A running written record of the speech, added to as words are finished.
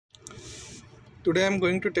Today I'm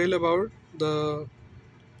going to tell about the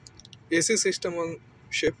AC system on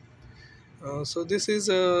ship. So this is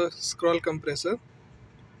a scroll compressor,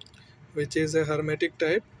 which is a hermetic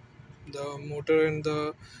type. The motor and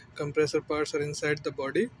the compressor parts are inside the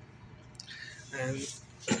body, and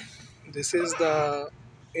this is the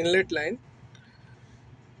inlet line.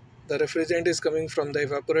 The refrigerant is coming from the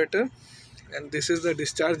evaporator, and this is the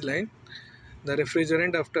discharge line. The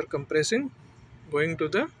refrigerant, after compressing, going to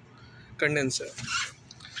the condenser.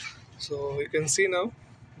 So you can see now,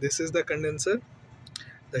 this is the condenser,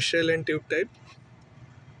 the shell and tube type.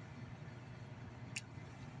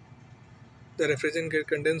 The refrigerant get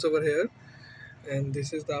condensed over here, and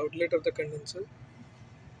this is the outlet of the condenser.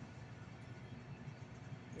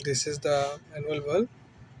 This is the annual valve.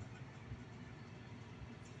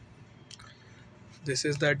 This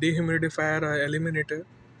is the dehumidifier or eliminator,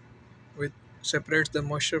 which separates the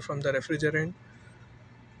moisture from the refrigerant.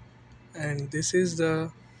 And this is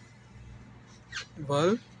the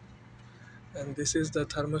valve, and this is the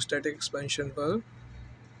thermostatic expansion valve.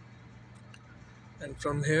 And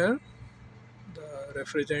from here, the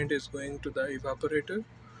refrigerant is going to the evaporator.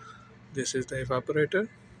 This is the evaporator,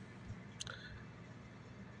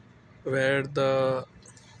 where the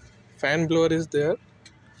fan blower is there.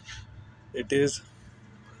 It is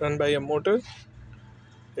run by a motor.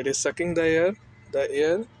 It is sucking the air. The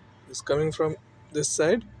air is coming from this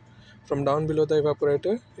side, from down below the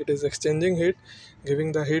evaporator. It is exchanging heat,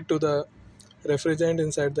 giving the heat to the refrigerant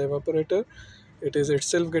inside the evaporator. It is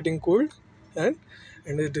itself getting cooled and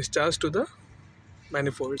is discharged to the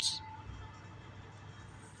manifolds.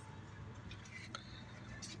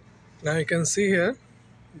 Now you can see here,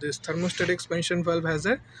 this thermostatic expansion valve has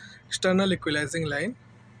a external equalizing line.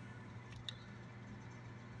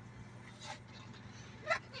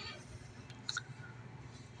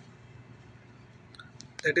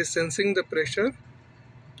 That is sensing the pressure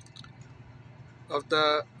of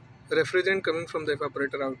the refrigerant coming from the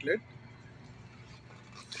evaporator outlet.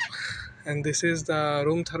 And this is the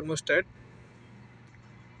room thermostat,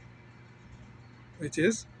 which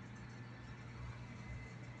is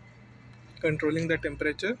controlling the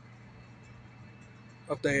temperature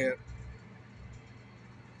of the air.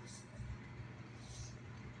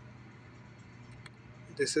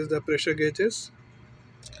 This is the pressure gauges,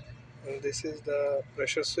 and this is the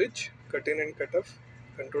pressure switch, cut in and cut off,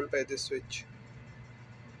 controlled by this switch.